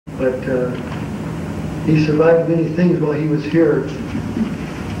but he survived many things while he was here.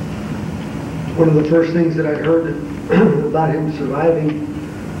 One of the first things that I heard about him surviving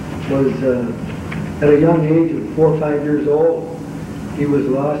was at a young age of 4 or 5 years old, he was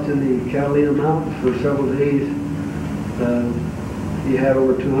lost in the Catalina Mountains for several days. He had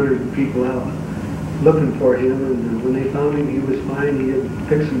over 200 people out looking for him, and when they found him, he was fine. He had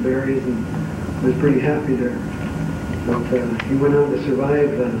picked some berries and was pretty happy there. But he went on to survive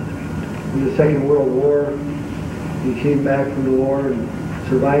in the Second World War. He came back from the war and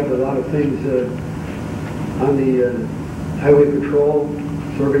survived a lot of things on the highway patrol,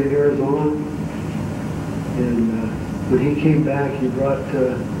 serving Arizona. And when he came back, he brought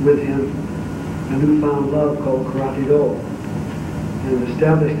with him a newfound love called Karate Do, and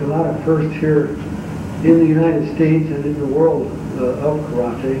established a lot of firsts here in the United States and in the world of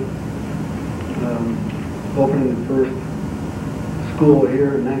karate. Opening the first school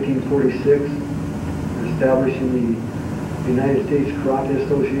here in 1946, establishing the United States Karate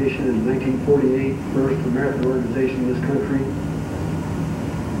Association in 1948, first American organization in this country.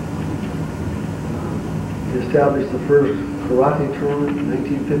 He established the first karate tournament in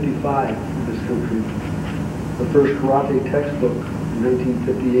 1955 in this country. The first karate textbook in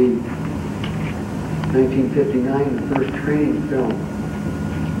 1958. 1959, the first training film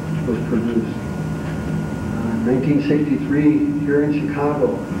was produced. 1963, here in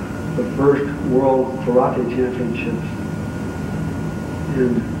Chicago, the first World Karate Championships.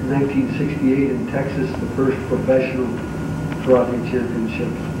 In 1968 in Texas, the first professional karate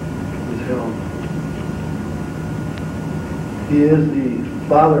championships was held. He is the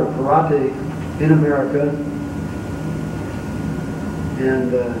father of karate in America,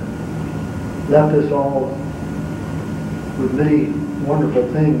 and left us all with many wonderful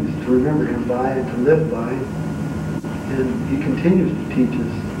things to remember him by and to live by. And he continues to teach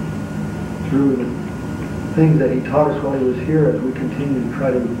us through the things that he taught us while he was here, as we continue to try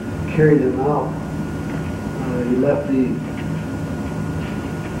to carry them out. He left the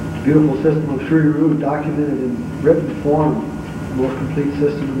beautiful system of Shuri-Ryu documented in written form, the most complete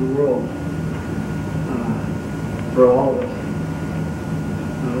system in the world for all of us.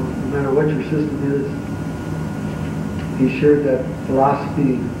 No matter what your system is, he shared that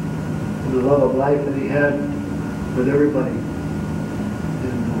philosophy and the love of life that he had with everybody.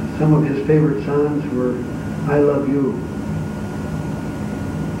 And some of his favorite songs were, "I love you."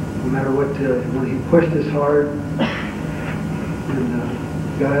 No matter what, when he pushed us hard and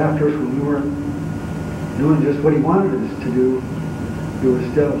got after us when we weren't doing just what he wanted us to do, it was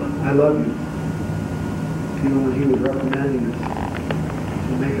still, "I love you." Even when he was reprimanding us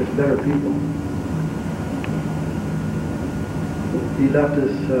to make us better people. He left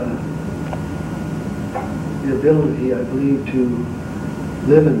us the ability, I believe, to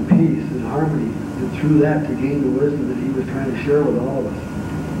live in peace and harmony, and through that to gain the wisdom that he was trying to share with all of us.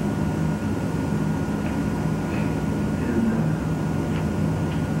 And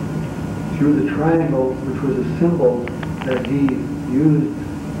through the triangle, which was a symbol that he used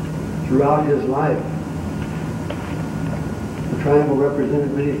throughout his life. The triangle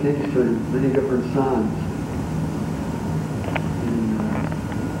represented many things for many different sons.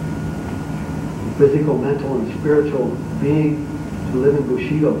 Physical, mental, and spiritual being, to live in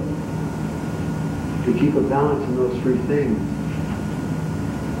Bushido, to keep a balance in those three things.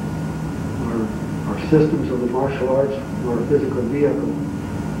 Our systems of the martial arts or our physical vehicle,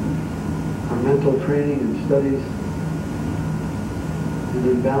 our mental training and studies, and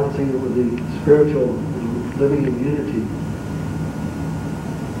then balancing it with the spiritual and living in unity.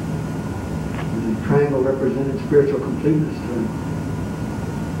 And the triangle represented spiritual completeness to him.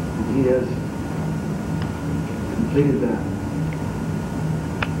 And he has completed that.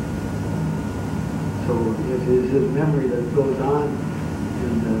 So it is his memory that goes on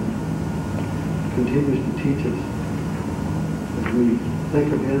and continues to teach us as we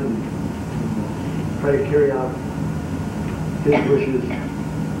think of him and try to carry out his wishes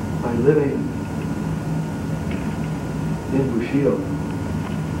by living in Bushido.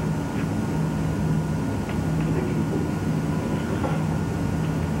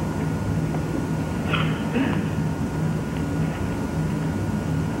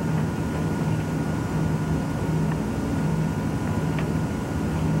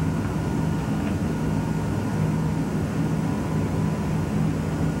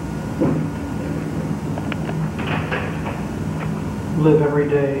 Live every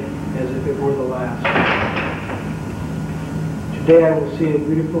day as if it were the last. Today I will see a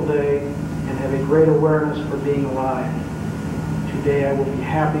beautiful day and have a great awareness for being alive. Today I will be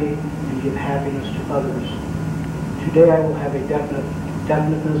happy and give happiness to others. Today I will have a definite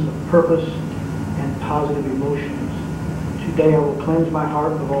definiteness of purpose, and positive emotions. Today I will cleanse my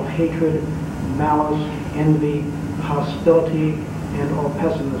heart of all hatred, malice, envy, hostility, and all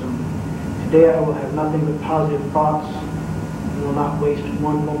pessimism. Today I will have nothing but positive thoughts and will not waste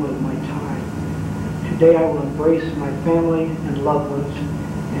one moment of my time. Today I will embrace my family and loved ones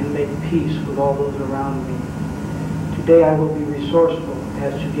and make peace with all those around me. Today I will be resourceful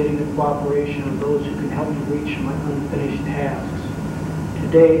as to getting the cooperation of those who can help me reach my unfinished tasks.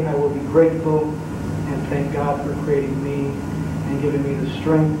 Today I will be grateful and thank God for creating me and giving me the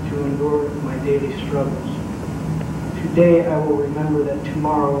strength to endure my daily struggles. Today I will remember that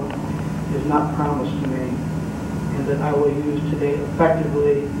tomorrow is not promised to me, and that I will use today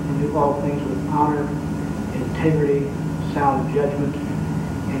effectively and do all things with honor, integrity, sound judgment,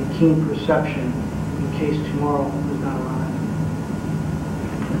 and keen perception in case tomorrow does not arrive.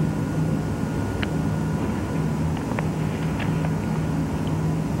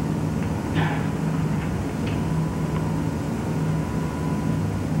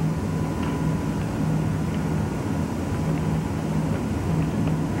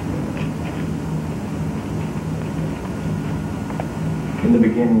 In the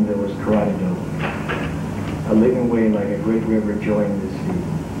beginning there was karate do, a living way like a great river joining the sea.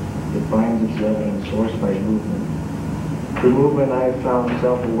 It finds its level and source by movement. Through movement I have found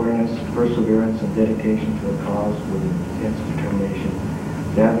self-awareness, perseverance, and dedication to a cause with intense determination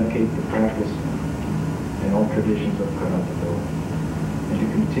to advocate the practice and all traditions of karate do, and to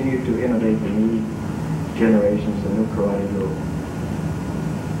continue to innovate the new generations of new karate do.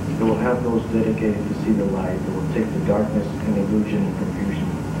 It will have those dedicated to see the light. It will take the darkness and illusion and confusion.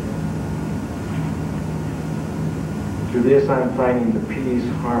 Through this I am finding the peace,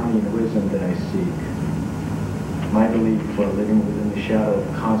 harmony, and wisdom that I seek. My belief for living within the shadow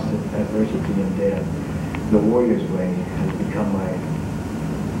of constant adversity and death, the warrior's way, has become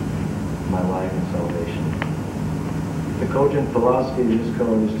my life and salvation. The cogent philosophy of this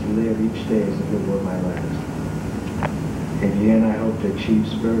code is to live each day as if it were my last. In the end, I hope to achieve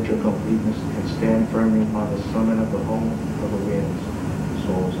spiritual completeness and stand firmly upon the summit of the home of the winds,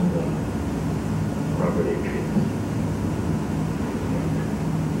 souls, and God. Robert A. Trias.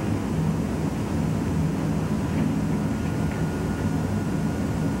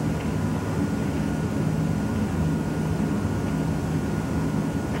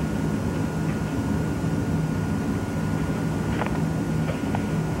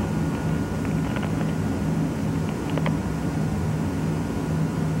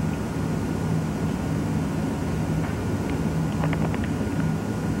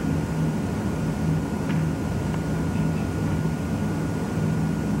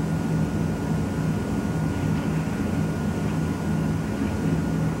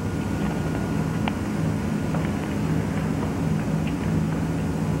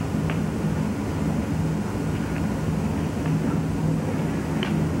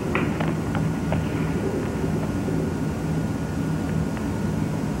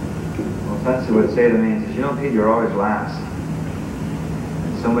 Sensei would say to me, he says, you know, Pete, you're always last.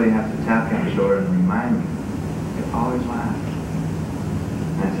 And somebody has to tap you on the shoulder and remind me, you're always last.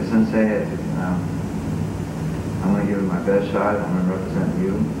 And I said, Sensei, I'm going to give it my best shot. I'm going to represent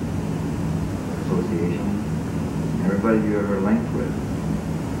you, association, everybody you ever linked with,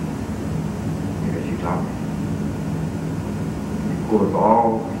 because you taught me. You pulled us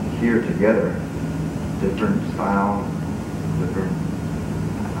all here together, different styles, different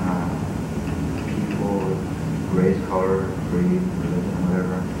race, color, creed, religion,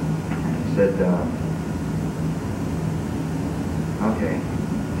 whatever. And he said, okay,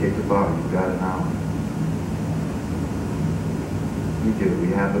 take the ball, you've got it now. We do. We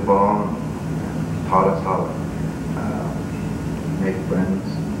have the ball, and taught us how to make friends,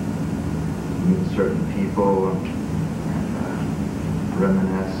 meet certain people, and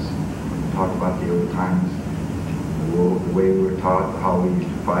reminisce, talk about the old times, the way we were taught, how we used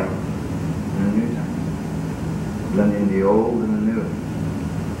to fight in the new times. Blending the old and the new.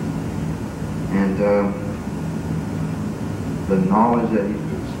 And the knowledge that he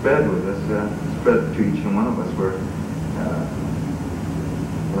spread with us, spread to each one of us, were,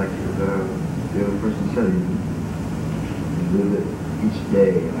 like the other person said, you live it each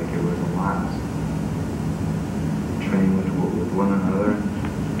day like it was the last. Train with one another,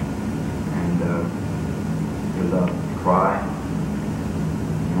 and you love to cry.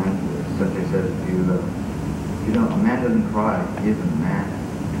 And Sensei said, a man doesn't cry, he isn't a man.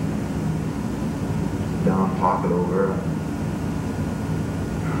 Sit down, talk it over.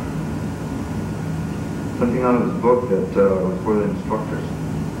 Something out of his book that was for the instructors.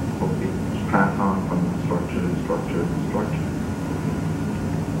 Hope he passed on from instructor to instructor to instructor.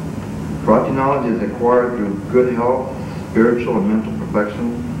 Karate knowledge is acquired through good health, spiritual and mental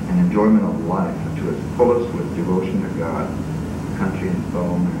perfection, and enjoyment of life to its fullest with devotion to God, country, and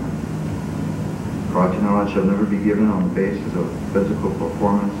fellow man. Karate knowledge shall never be given on the basis of physical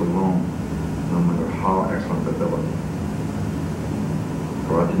performance alone, no matter how excellent ability.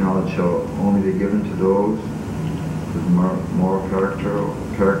 Karate knowledge shall only be given to those whose moral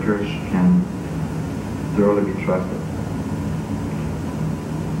characters can thoroughly be trusted.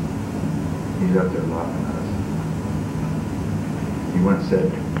 He's up there laughing at us. He once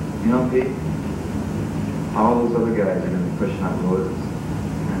said, you know, Pete, all those other guys are going to be pushing up roses,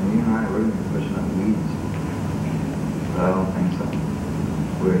 and you and I, we're going to be pushing up weeds. But I don't think so.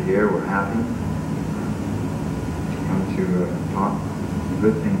 We're here, we're happy. Come to talk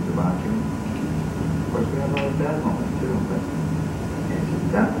good things about you. Of course, we have a lot of bad moments too, but it's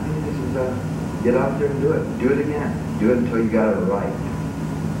definitely, this is get out there and do it. Do it again. Do it until you got it right.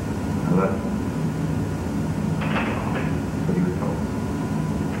 I love it. That's what he was told.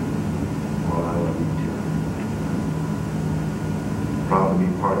 Well, I love you too. Proud to be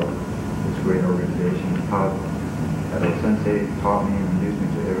part of this great organization. Proud that our sensei taught me and introduced me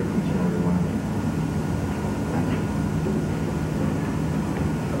to each and every one of you. Thank you.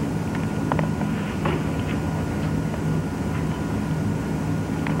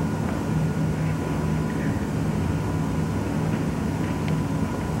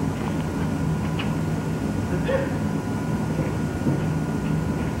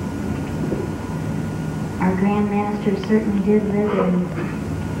 Our Grand Master certainly did live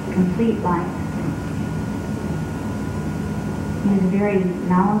a complete life. He was a very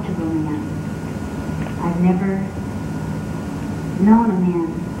knowledgeable man. I've never known a man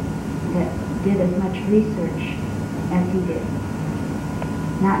that did as much research as he did.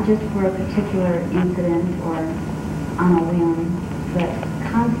 Not just for a particular incident or on a whim, but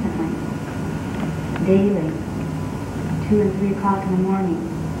constantly, daily, 2 and 3 o'clock in the morning,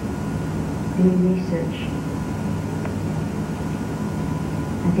 doing research.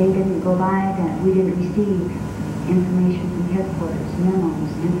 A day didn't go by that we didn't receive information from headquarters,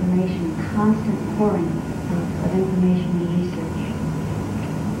 memos, information, constant pouring of information and research.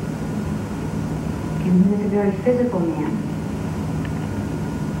 And he was a very physical man.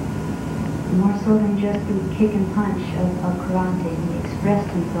 More so than just the kick and punch of karate. He expressed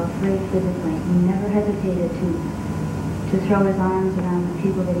himself very physically. He never hesitated to throw his arms around the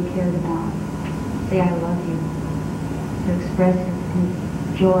people that he cared about. Say, I love you. To express his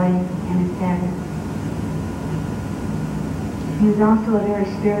joy and his sadness. He was also a very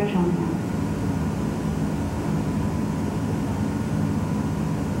spiritual man.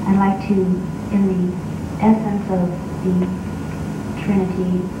 I like to, in the essence of the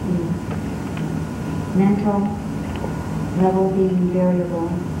Trinity, the mental level being variable,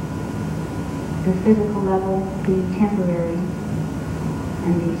 the physical level being temporary,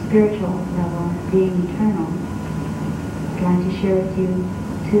 and the spiritual level being eternal. I'd like to share with you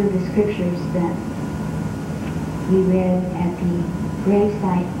 2 of the scriptures that we read at the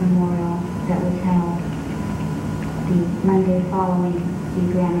gravesite memorial that was held the Monday following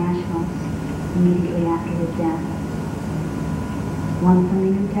the Grand Nationals, immediately after his death. One from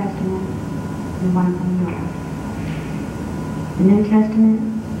the New Testament and one from the Old. The New Testament,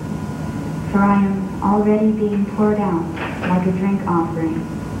 for I am already being poured out like a drink offering,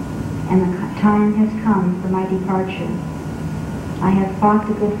 and the time has come for my departure. I have fought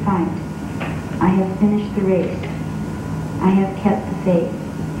the good fight. I have finished the race. I have kept the faith.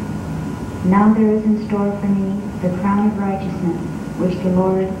 Now there is in store for me the crown of righteousness, which the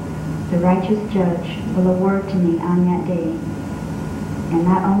Lord, the righteous judge, will award to me on that day. And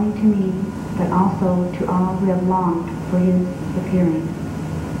not only to me, but also to all who have longed for his appearing.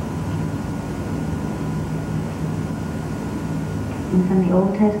 And from the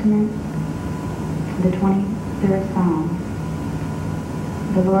Old Testament, the 23rd Psalm.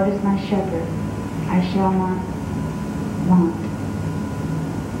 The Lord is my shepherd, I shall not want.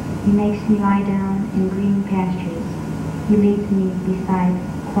 He makes me lie down in green pastures. He leads me beside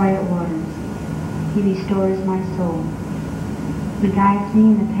quiet waters. He restores my soul. He guides me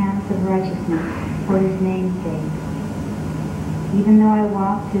in the paths of righteousness for his name's sake. Even though I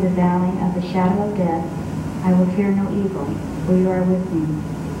walk through the valley of the shadow of death, I will fear no evil, for you are with me.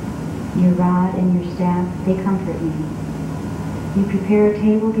 Your rod and your staff, they comfort me. You prepare a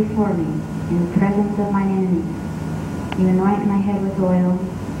table before me in the presence of mine enemies. You anoint my head with oil,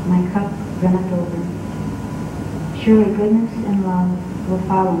 my cup runneth over. Surely goodness and love will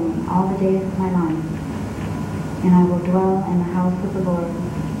follow me all the days of my life, and I will dwell in the house of the Lord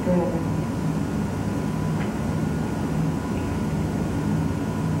forever.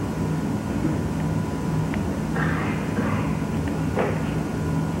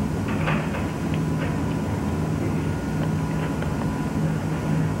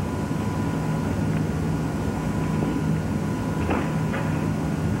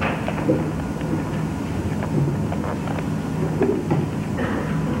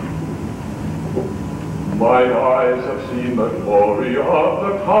 Mine eyes have seen the glory of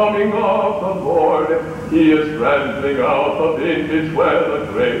the coming of the Lord. He is trampling out the vintage where the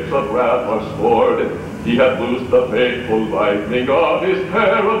grapes of wrath are stored. He hath loosed the fateful lightning of his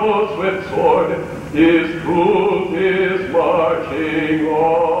terrible swift sword. His truth is marching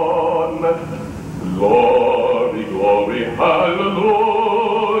on. Glory, glory,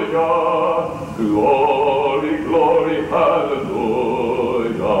 hallelujah. Glory, glory, hallelujah.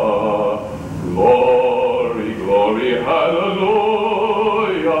 Glory, glory, hallelujah.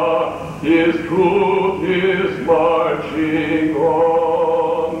 His truth is marching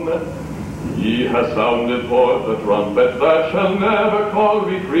on. He has sounded forth the trumpet that shall never call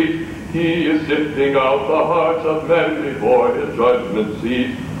retreat. He is sifting out the hearts of men before his judgment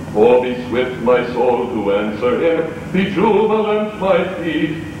seat. Oh, be swift, my soul, to answer him. Be jubilant, my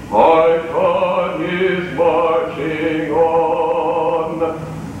feet. Our God is marching on.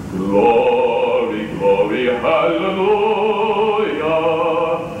 Glory, glory, hallelujah.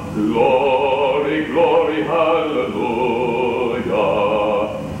 Glory, glory, hallelujah.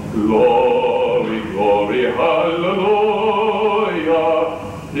 Glory, glory, hallelujah.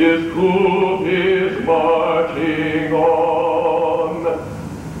 His truth is marching on.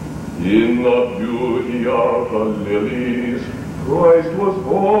 In the beauty of the lilies, Christ was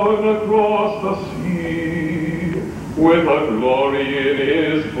born across the sea, with a glory in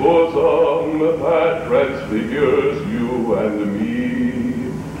his bosom that transfigures you and me.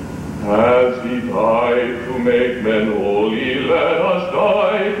 As he died to make men holy, let us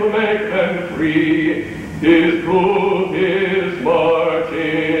die to make men free. His truth is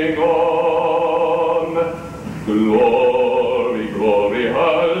marching on. Glory, glory,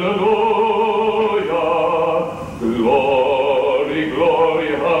 hallelujah. Glory,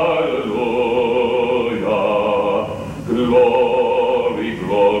 glory, hallelujah. Glory,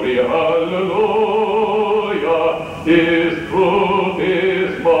 glory, hallelujah. His truth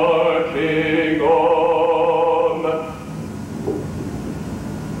is marching on.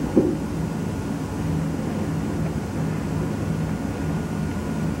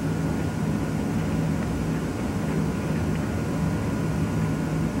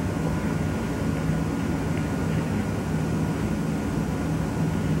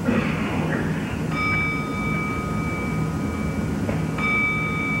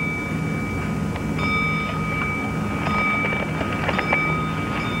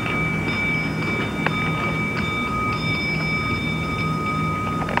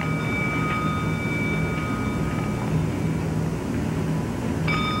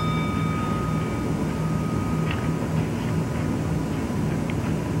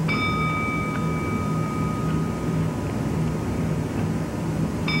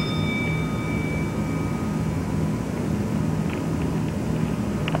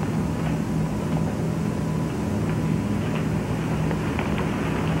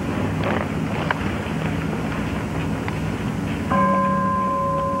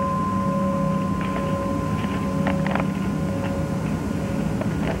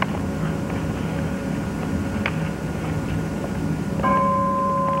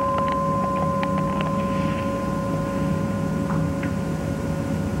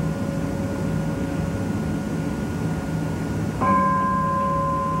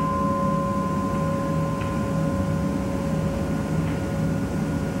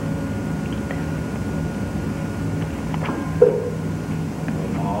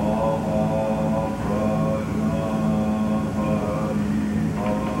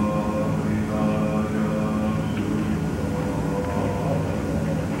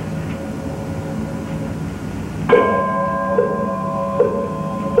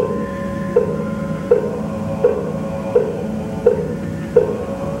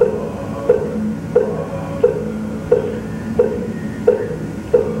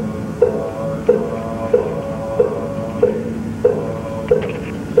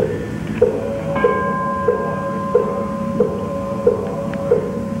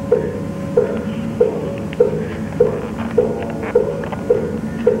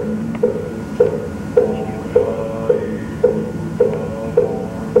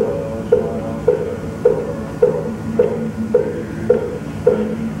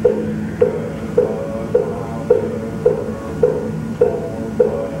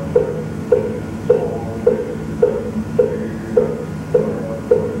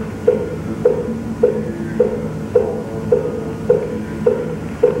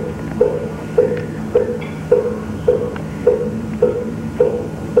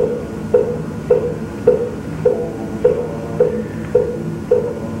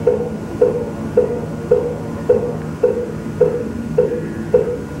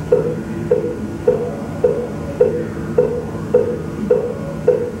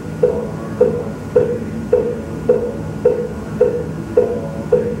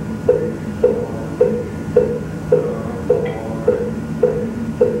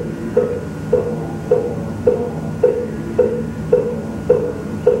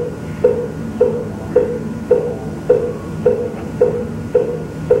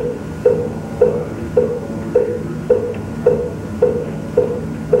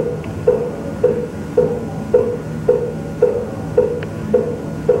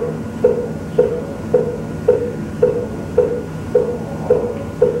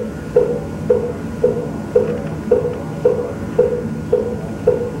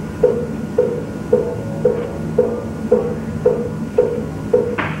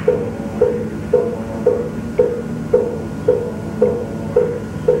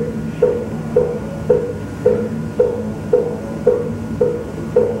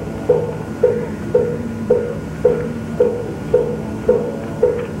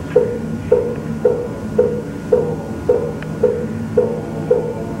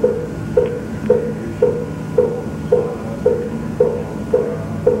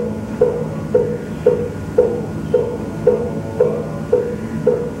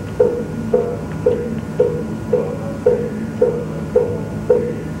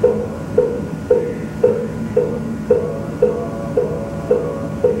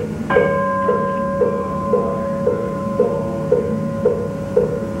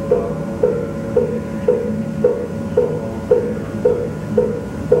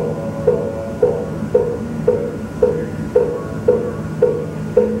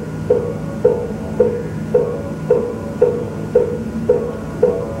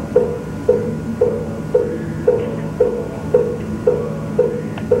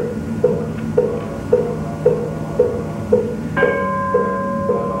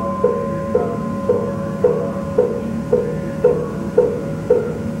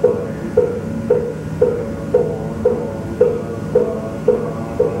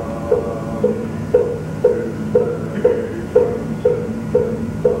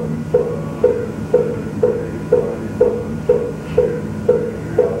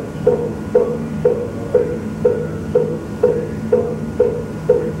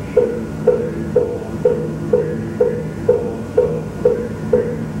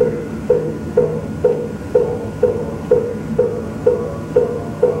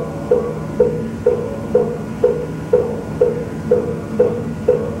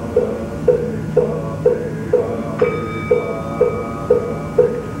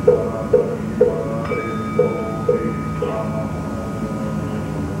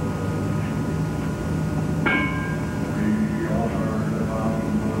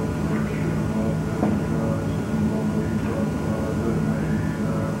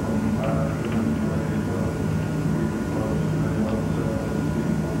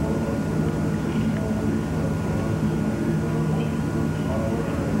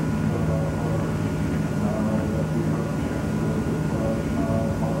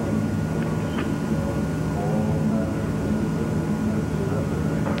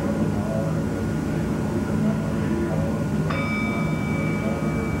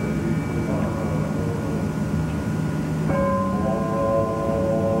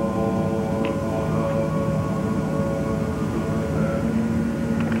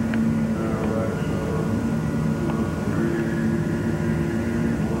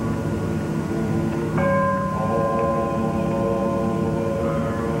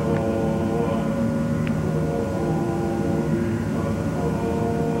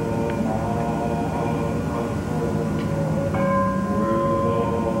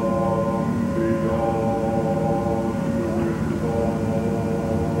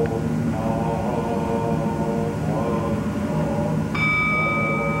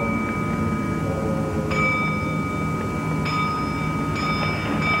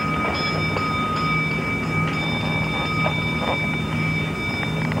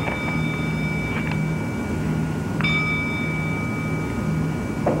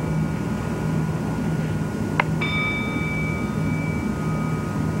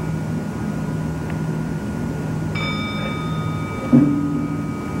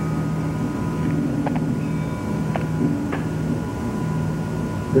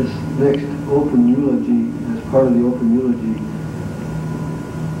 next open eulogy, as part of the open eulogy,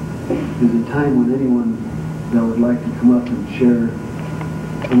 is a time when anyone that would like to come up and share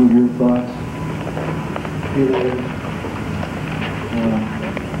some of your thoughts, feelings,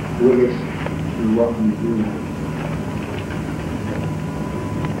 with us, you're welcome to do that.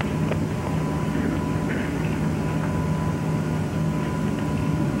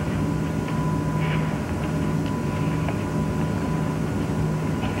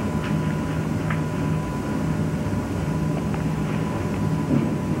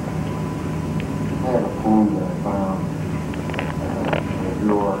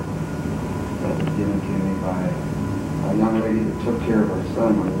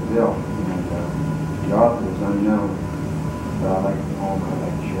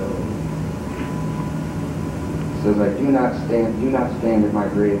 Do not stand at my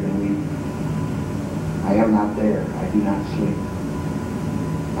grave and weep. I am not there. I do not sleep.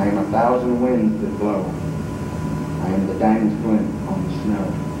 I am 1,000 winds that blow. I am the diamond's glint on the snow.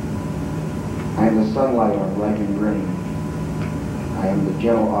 I am the sunlight on ripened grain. I am the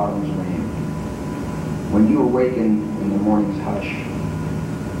gentle autumn's rain. When you awaken in the morning's hush,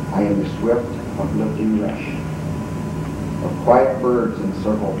 I am the swift, uplifting rush of quiet birds in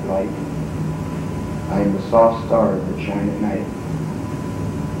circle flight. I am the soft stars that shine at night.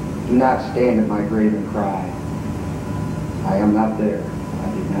 Do not stand at my grave and cry. I am not there.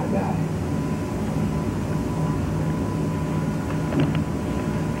 I did not die.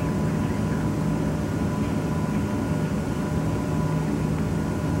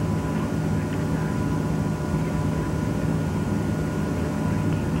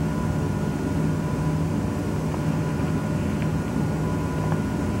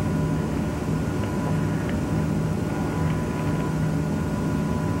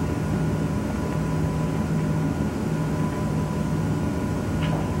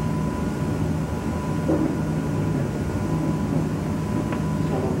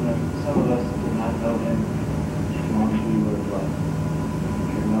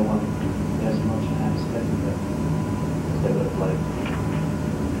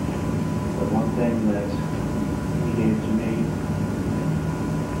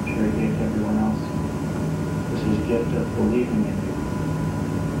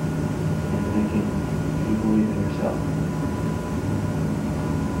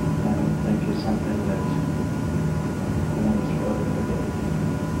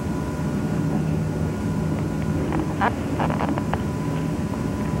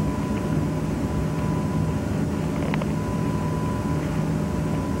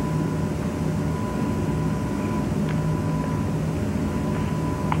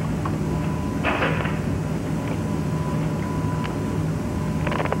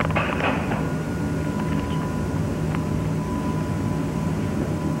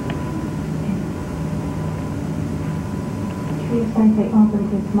 Sensei opened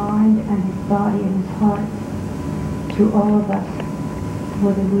his mind and his body and his heart to all of us,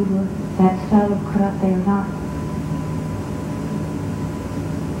 whether we were that style of karate or not.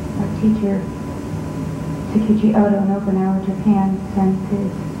 Our teacher, Tsukiji Odo in Okinawa, Japan, sends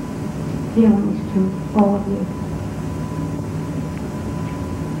his feelings to all of you.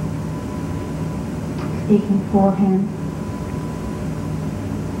 Speaking for him,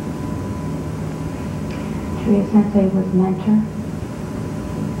 Trias Sensei was mentor,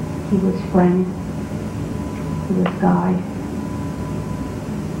 he was friend, he was guide,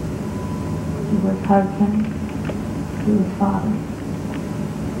 he was husband, he was father.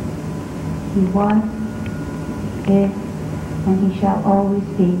 He was, is, and he shall always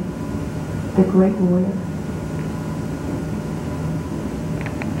be the great warrior.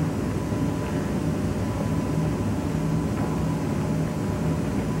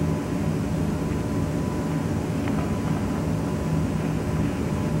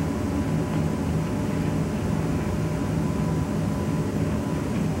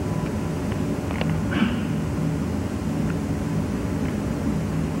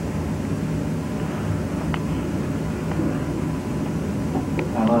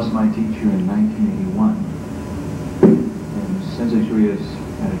 My teacher in 1981, and Sensei Trias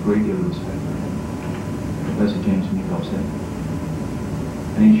had a great deal of respect for him, Professor James Nichols said.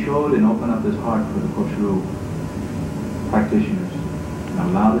 And he showed and opened up his heart for the Koshiro practitioners and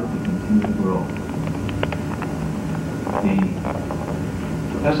allowed it to continue to grow. The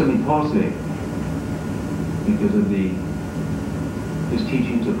Professor Mitose, because of his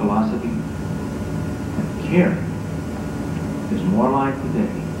teachings of philosophy and care, is more alive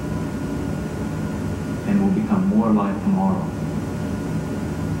today and will become more alive tomorrow.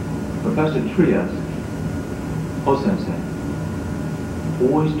 Professor Trias, O-Sensei,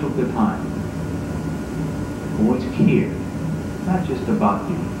 always took the time, always cared, not just about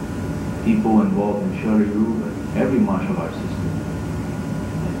the people involved in Shoryu, but every martial arts system,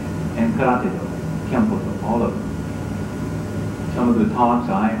 and Karate-do, Kempo-do, all of them. Some of the talks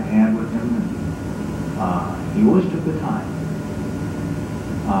I had with him, and, he always took the time.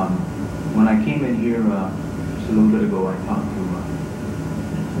 When I came in here just a little bit ago, I talked to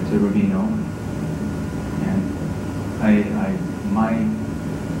Mr. Rubino, and my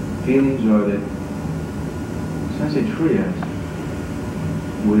feelings are that Sensei Trias,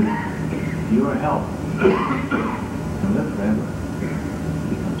 with your help, can live forever,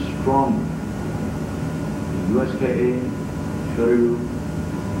 become stronger. The USKA, Shoryu,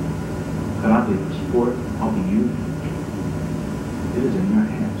 Karate, the sport, helping you, it is in your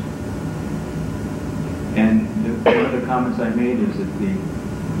hands. And one of the comments I made is that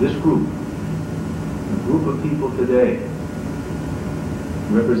this group, the group of people today,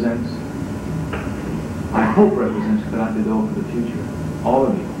 represents, I hope represents Karate-do for the future, all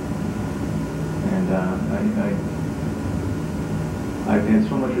of you. And I've had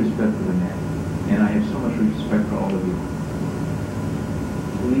so much respect for the man, and I have so much respect for all of you.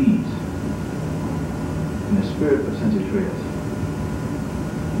 Please, in the spirit of Sensei Trias,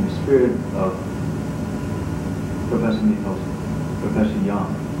 in the spirit of Professor Mitosu, Professor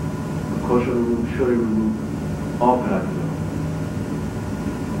Yang, Kosho-ryu, Shoryu, all Karate-do,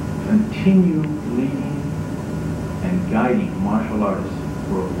 continue leading and guiding martial artists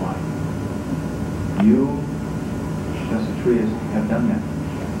worldwide. You, Professor Trias, have done that.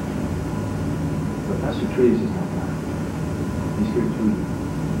 Professor Trias is not done. He's here too.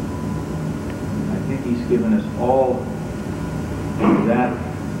 I think he's given us all that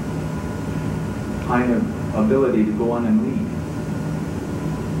kind of ability to go on and lead.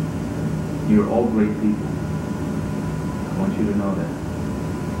 You're all great people. I want you to know that.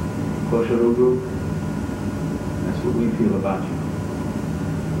 Kosho Group, that's what we feel about you.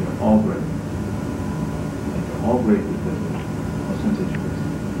 You're all great. And you're all great because of Sensei Trias.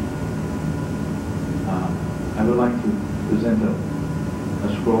 I would like to present a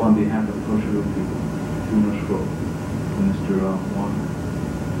scroll on behalf of the Kosho Group people. Funeral scroll to Mr. Walker.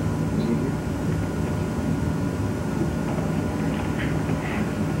 Is he here?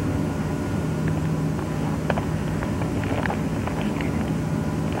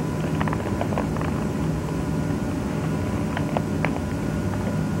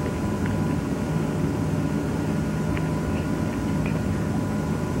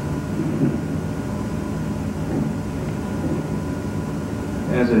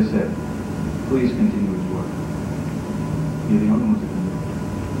 As I said, please continue his work. You're the only ones that can do it.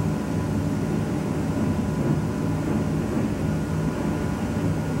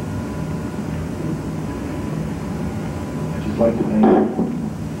 I'd just like to thank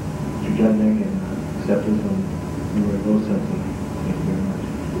Mr. Juchnik and Acceptors and Leroy Boston. Thank you very much.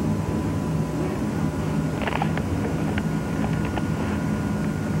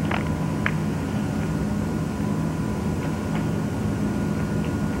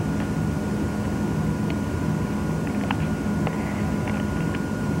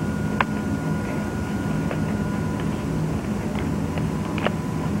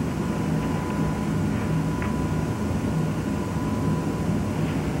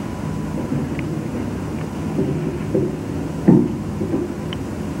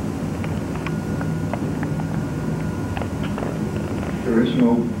 There is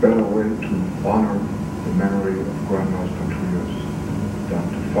no better way to honor the memory of Grandmaster Trias than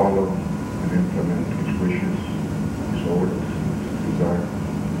to follow and implement his wishes, his orders, his desires.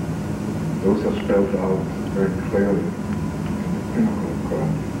 Those are spelled out very clearly in the pinnacle of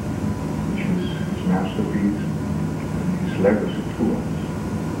karate, which is his masterpiece and his legacy to us,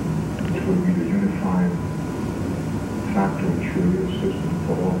 which will be the unifying factor in Shuria's system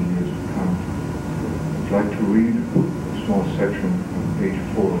for all the years to come. I'd like to read a small section on page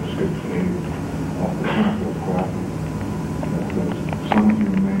 468 of the Pinnacle of Karate that some of you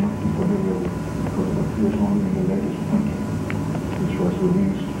may not be familiar with because it appears only in the latest printing, which was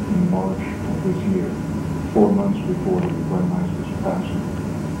released in March of this year, 4 months before the Grandmaster's passing.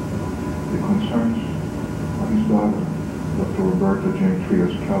 It concerns his daughter, Dr. Roberta Jane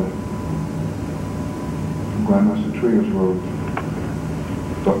Trias Kelly. Grandmaster Trias wrote,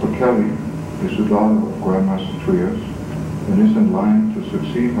 Dr. Kelly is the daughter of Grandmaster Trias and is in line to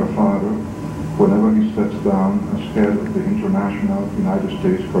succeed her father whenever he steps down as head of the International United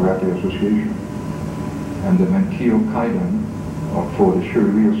States Karate Association. And the Menkyo Kaiden for the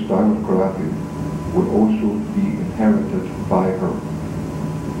Shuriya style of karate would also be inherited by her.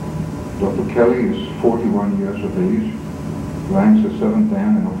 Dr. Kelly is 41 years of age, ranks as 7th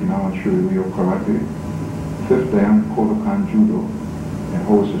Dan in Okinawan Shuri-ryo Karate, 5th Dan Kodokan Judo, and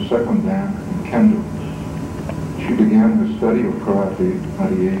holds the 2nd Dan in Kendo. She began her study of karate at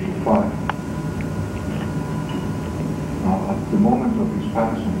the age of 5. Now, at the moment of his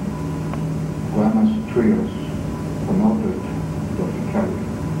passing, Grandmaster Trias promoted Dr. Kelly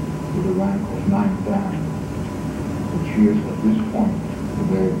to the rank of 9th Dan, but she is at this point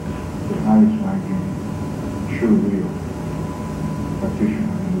today the highest ranking Shuri-ryo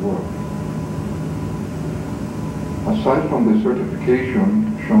practitioner in the world. Aside from the certification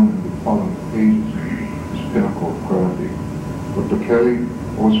shown in the following pages, this pinnacle of karate, Dr. Kelly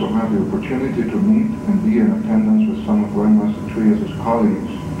also had the opportunity to meet and be in attendance with some of Grandmaster Trias'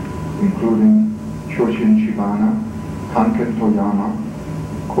 colleagues, including Shoshin Shibana, Kanken Toyama,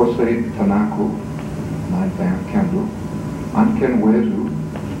 Kosei Tanako, 9th Dan Kendo, Anken Uezu,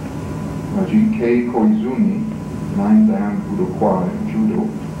 G.K. Koizumi, 9th Dan Budokwai Judo,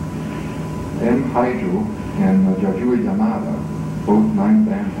 M. Haijo and Yajue Yamada, both 9th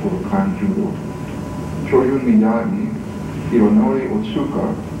Dan Kodokan Judo, Choyun Miyagi, Hironori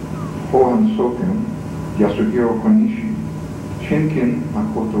Otsuka, Hoan Soken, Yasuhiro Konishi, Shinkin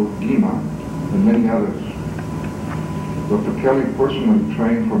Makoto Gima, and many others. Dr. Kelly personally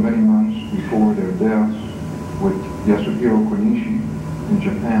trained for many months before their deaths with Yasuhiro Konishi in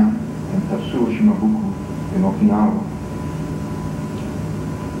Japan and Tatsuo Shimabuku in Okinawa.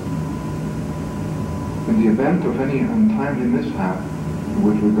 In the event of any untimely mishap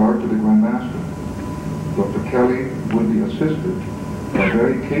with regard to the Grandmaster, Dr. Kelly will be assisted by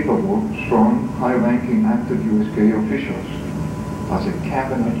very capable, strong, high-ranking active USK officials as a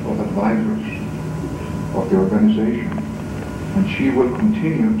cabinet of advisors of the organization, and she will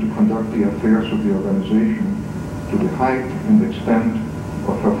continue to conduct the affairs of the organization to the height and extent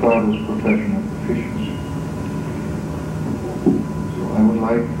of her father's professional proficiency. So I would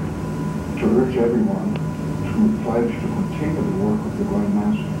like to urge everyone to pledge to continue the work of the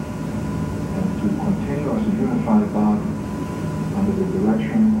Grandmaster and to continue as a unified body under the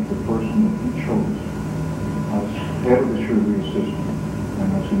direction of the person that he chose as head of the Shuri system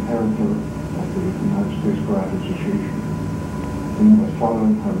and as inheritor of the United States Karate Association. And by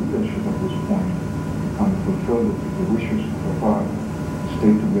following her leadership at this point, and fulfill the wishes of her father,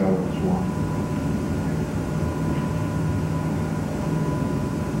 stay together as one.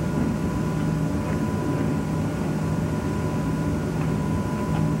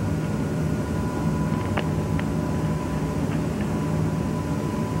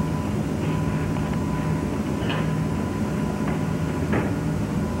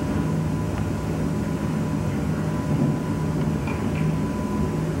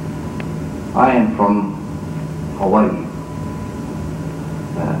 I am from Hawaii.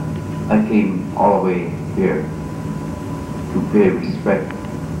 I came all the way here to pay respect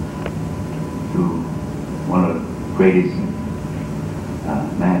to one of the greatest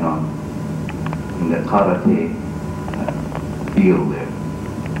men in the karate field there.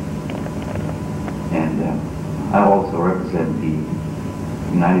 And I also represent the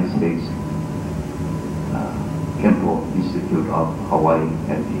United States Kempo Institute of Hawaii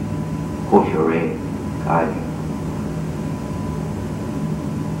and the Koshore Kaiga.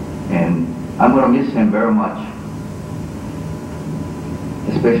 And I'm going to miss him very much,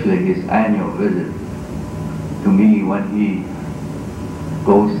 especially his annual visit to me when he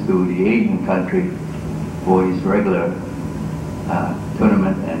goes to the Asian country for his regular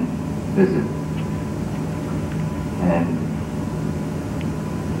tournament and visit. And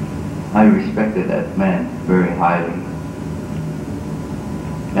I respected that man very highly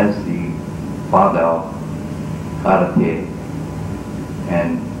as the father of karate,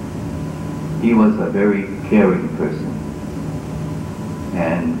 and he was a very caring person,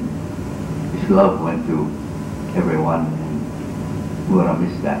 and his love went to everyone, and we're gonna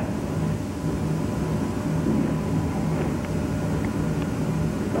miss that.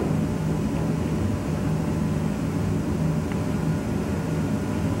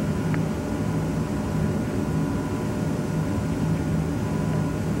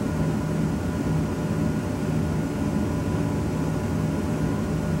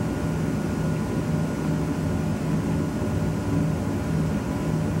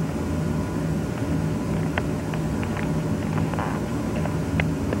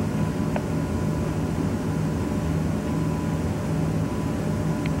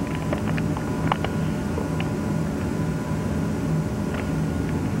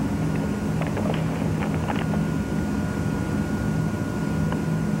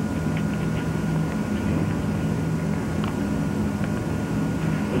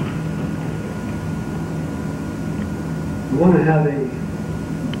 want to have a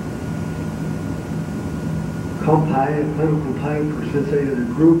final compile for Sensei and a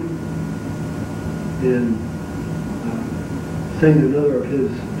group, and sing another of his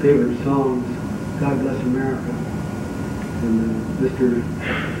favorite songs, God Bless America. And Mr.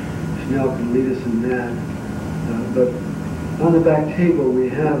 Schnell can lead us in that. But on the back table we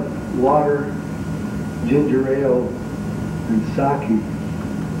have water, ginger ale, and sake.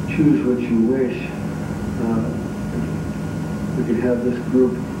 Choose what you wish. We could have this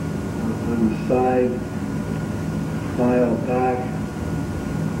group on the side, file back,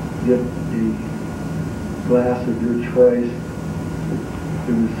 get a glass of your choice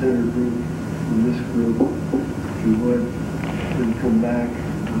in the center group, in this group, if you would, then come back,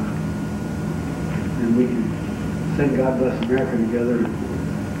 and we can sing God Bless America together and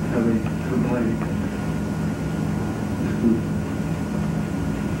have a company. This group.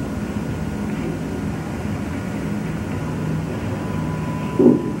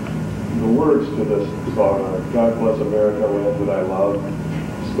 The words to this song are, God bless America, land that I love.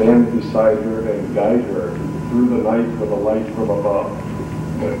 Stand beside her and guide her through the night with a light from above.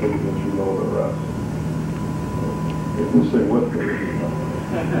 I think that you know the rest. If you sing with me.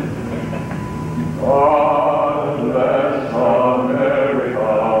 God bless America,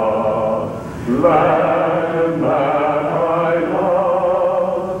 land that I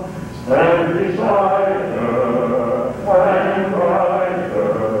love. Stand beside her and guide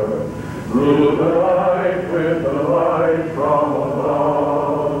her through the night with the light from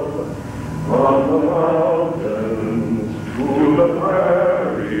above. From the mountains to the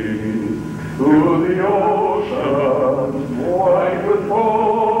prairies, to the oceans white with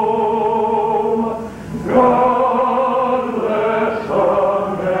foam. God bless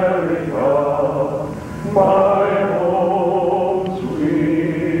America, my home,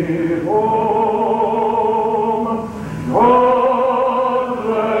 sweet home. God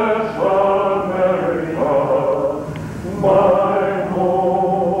bless America, my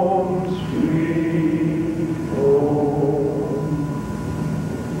home, sweet home.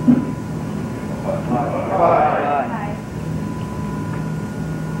 Bye.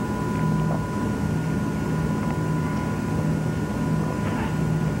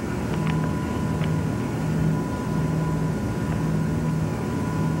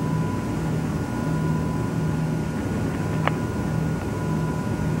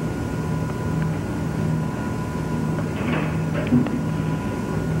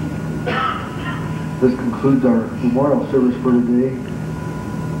 This concludes our memorial service for today.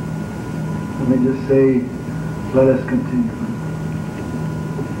 Let me just say, let us continue.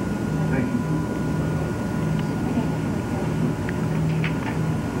 Thank you.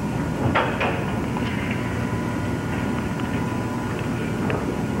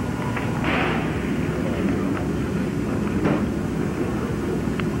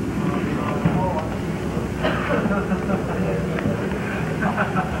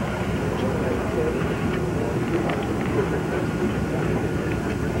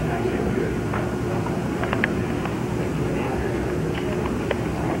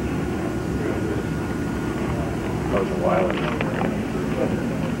 That was a while ago.